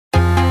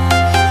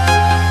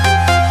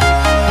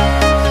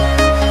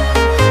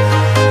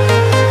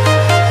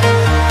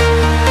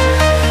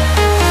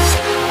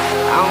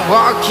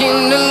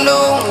Walking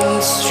alone,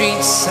 the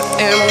streets are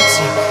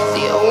empty.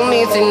 The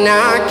only thing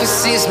I can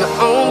see is my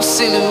own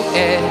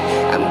silhouette.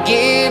 I'm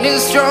getting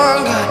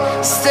stronger,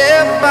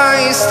 step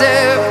by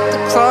step. The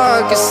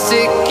clock is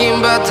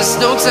ticking, but there's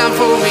no time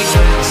for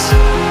regrets.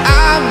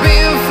 I've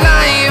been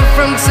flying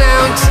from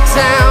town to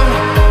town,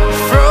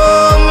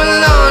 from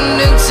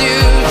London to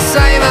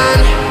Taiwan.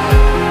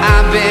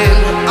 I've been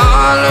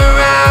all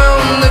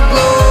around the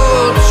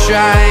globe,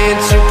 trying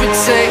to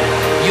protect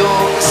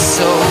your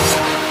soul.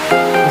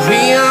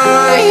 We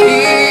are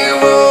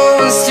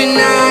heroes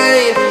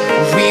tonight.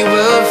 We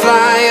will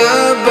fly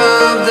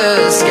above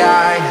the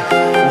sky.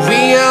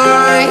 We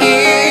are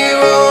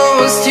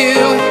heroes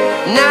tonight.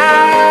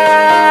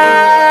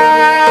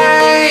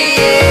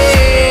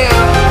 Yeah.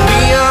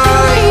 We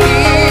are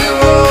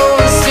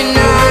heroes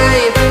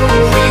tonight.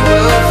 We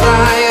will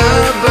fly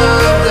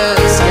above the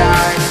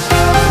sky.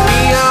 We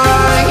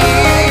are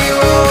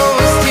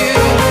heroes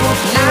tonight.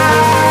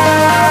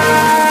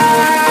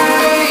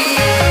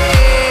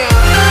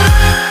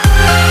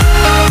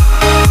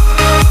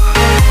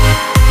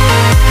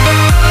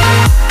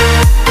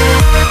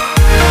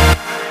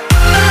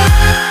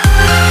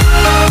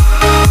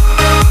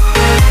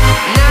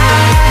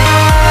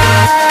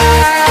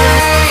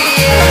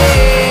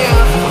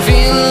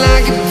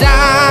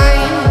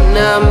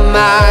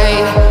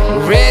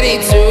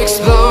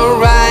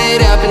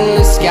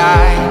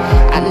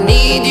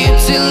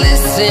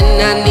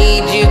 I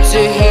need you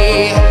to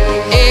hear,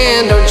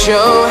 and don't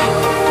show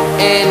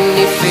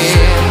any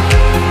fear.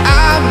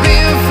 I've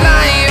been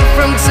flying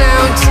from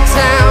town to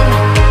town,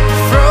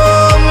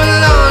 from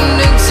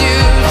London to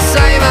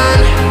Taiwan.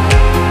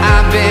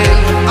 I've been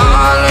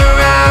all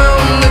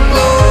around the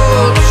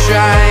globe,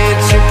 trying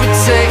to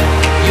protect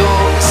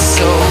your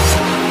soul.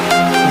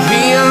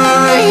 We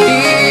are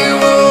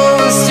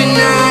heroes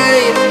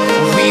tonight.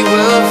 We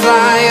will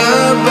fly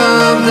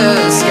above the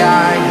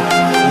sky.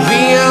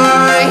 We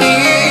are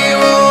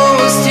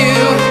heroes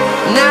tonight.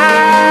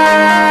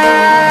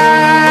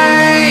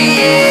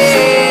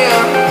 Yeah.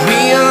 We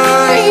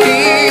are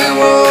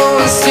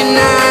heroes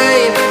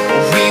tonight.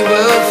 We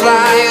will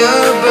fly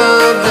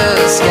above the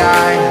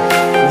sky.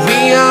 We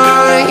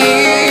are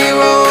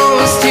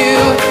heroes tonight.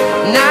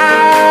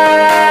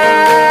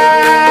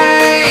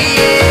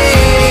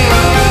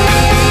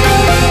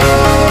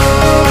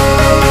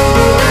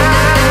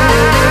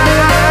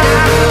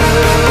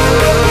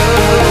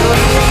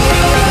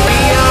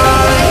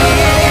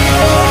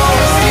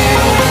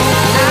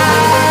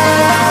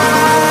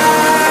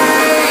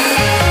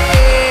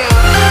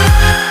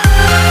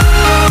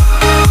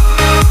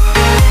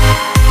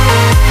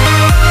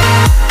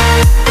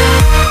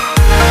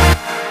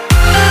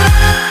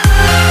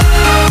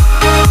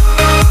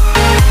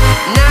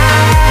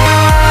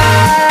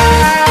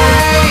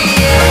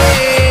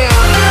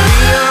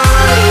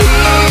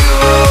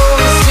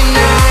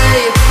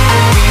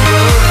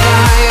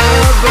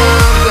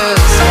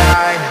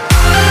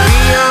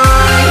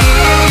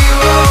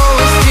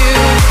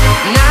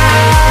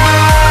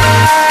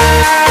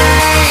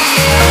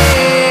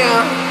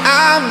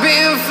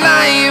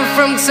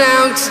 From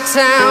town to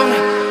town,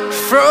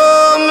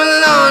 from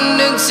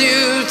London to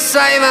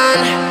Taiwan.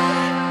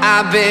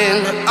 I've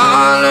been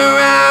all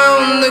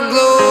around the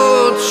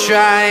globe,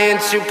 trying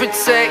to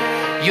protect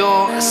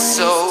your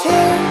soul. It's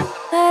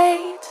too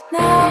late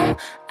now,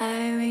 I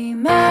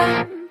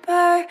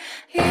remember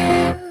you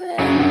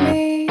and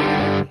me,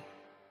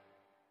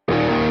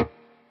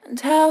 and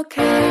how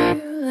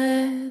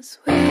careless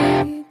we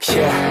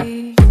could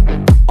be.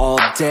 All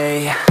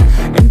day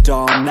and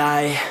all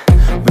night,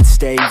 we'd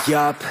stay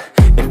up,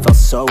 it felt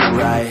so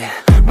right.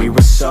 We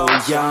were so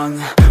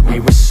young, we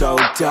were so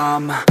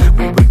dumb.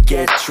 We would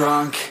get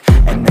drunk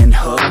and then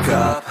hook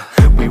up.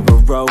 We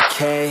were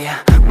okay,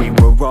 we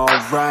were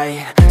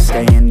alright,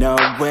 staying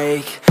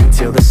awake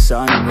till the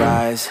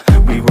sunrise.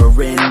 We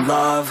were in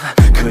love,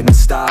 couldn't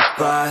stop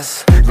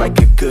us, like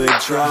a good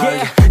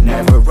drug,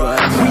 never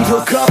enough. We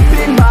hook up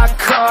in my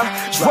car,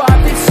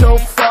 driving so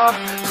far,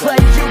 play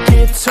your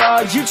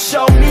guitar, you'd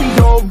show me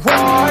your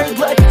art.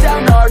 Let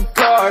down our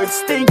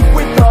guards, think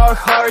with our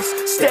hearts,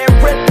 stare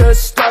at the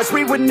stars,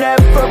 we were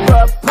never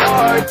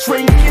apart.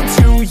 Drinking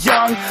too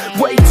young,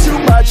 way too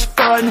much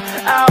fun,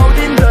 out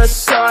in the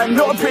sun,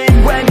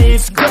 open when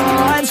it's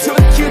gone.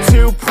 Took you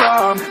to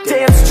prom,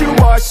 dance to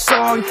our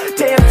song,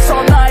 dance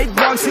all night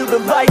long till the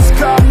lights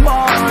come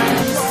on.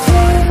 It's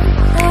too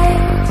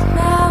late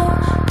now,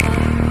 I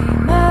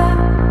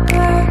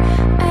remember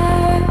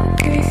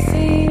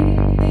everything,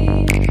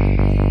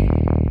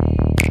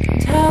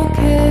 and how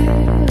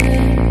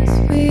careless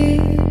we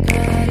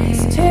got.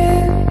 It's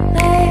too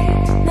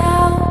late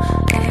now,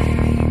 I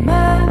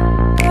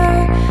remember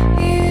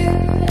you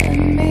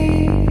and me,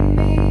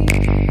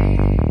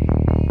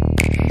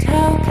 and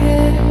how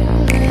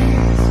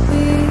careless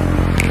we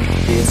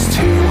got. It's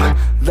too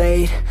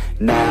late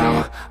now,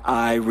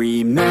 I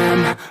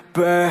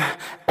remember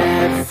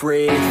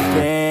everything,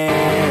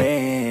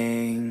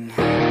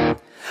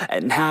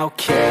 and how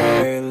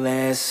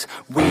careless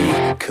we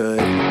could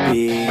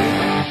be,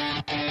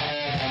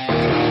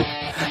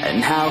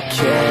 and how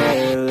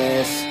careless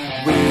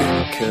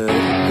could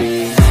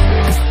be,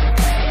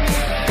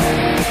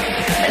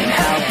 and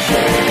how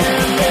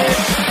careless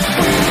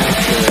we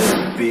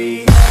could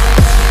be.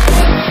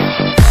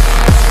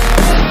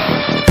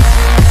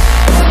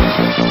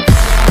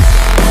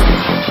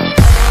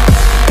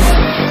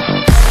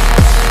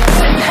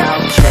 And how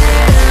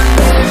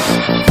careless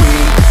we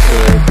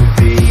could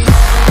be.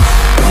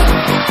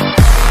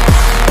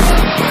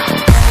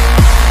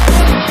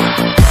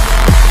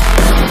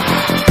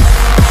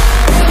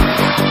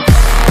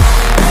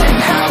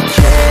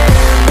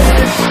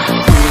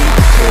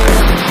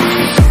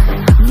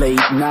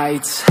 Late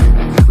nights,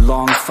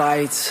 long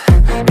fights,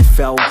 it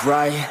felt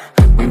right,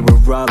 we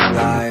were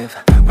alive.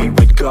 We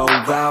would go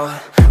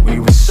out, we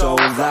were so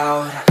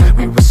loud,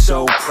 we were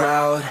so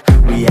proud,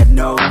 we had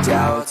no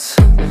doubts.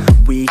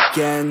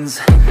 Weekends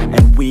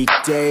and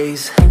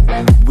weekdays,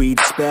 we'd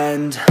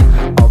spend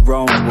our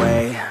own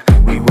way.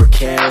 We were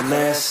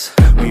careless,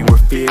 we were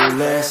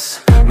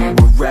fearless, we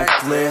were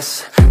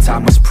reckless,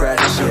 time was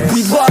precious.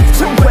 We loved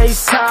to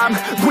waste time,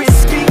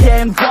 whiskey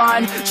and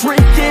wine,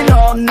 drinking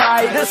all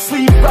night,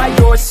 asleep by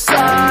your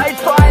side.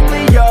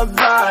 Finally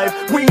alive,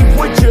 we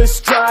would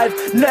just drive,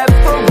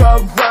 never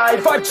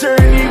arrive. Our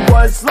journey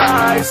was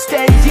live,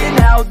 staying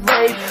out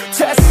late,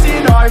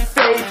 testing our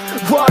fate,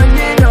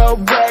 running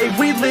away.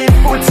 We live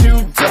for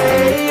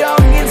today,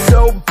 young and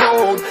so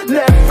bold,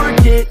 never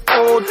get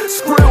old.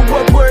 Screw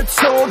what we're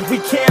told, we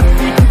can't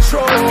be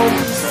controlled.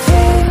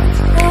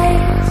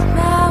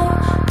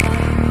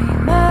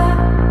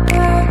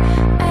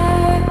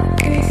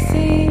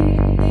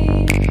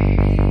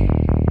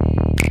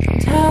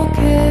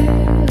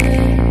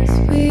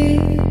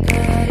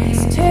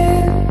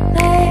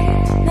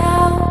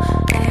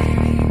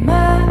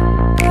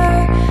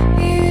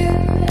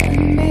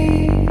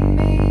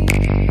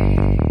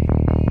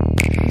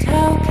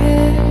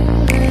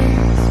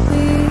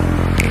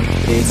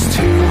 It's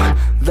too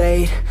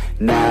late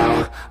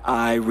now,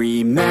 I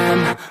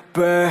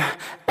remember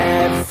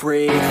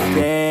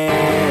everything,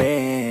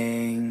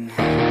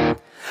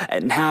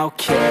 and how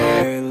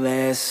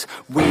careless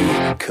we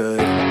could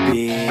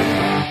be,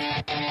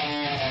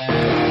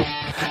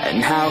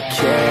 and how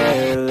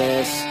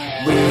careless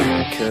we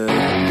could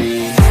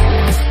be,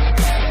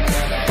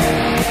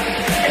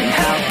 and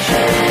how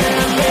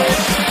careless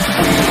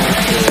we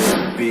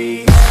could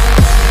be.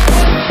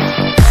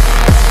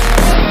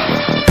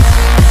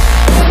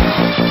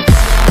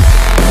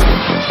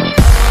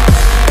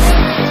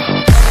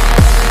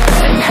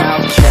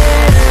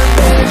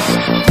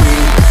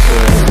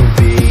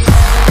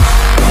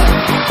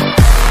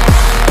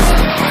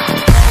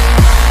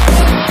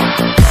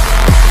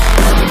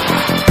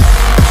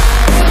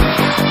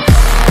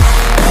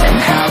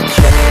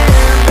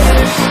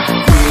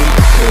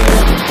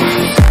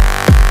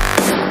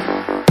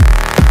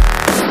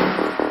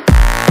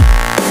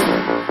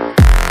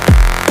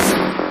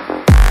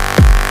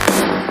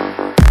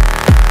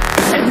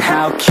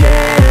 How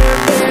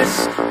careless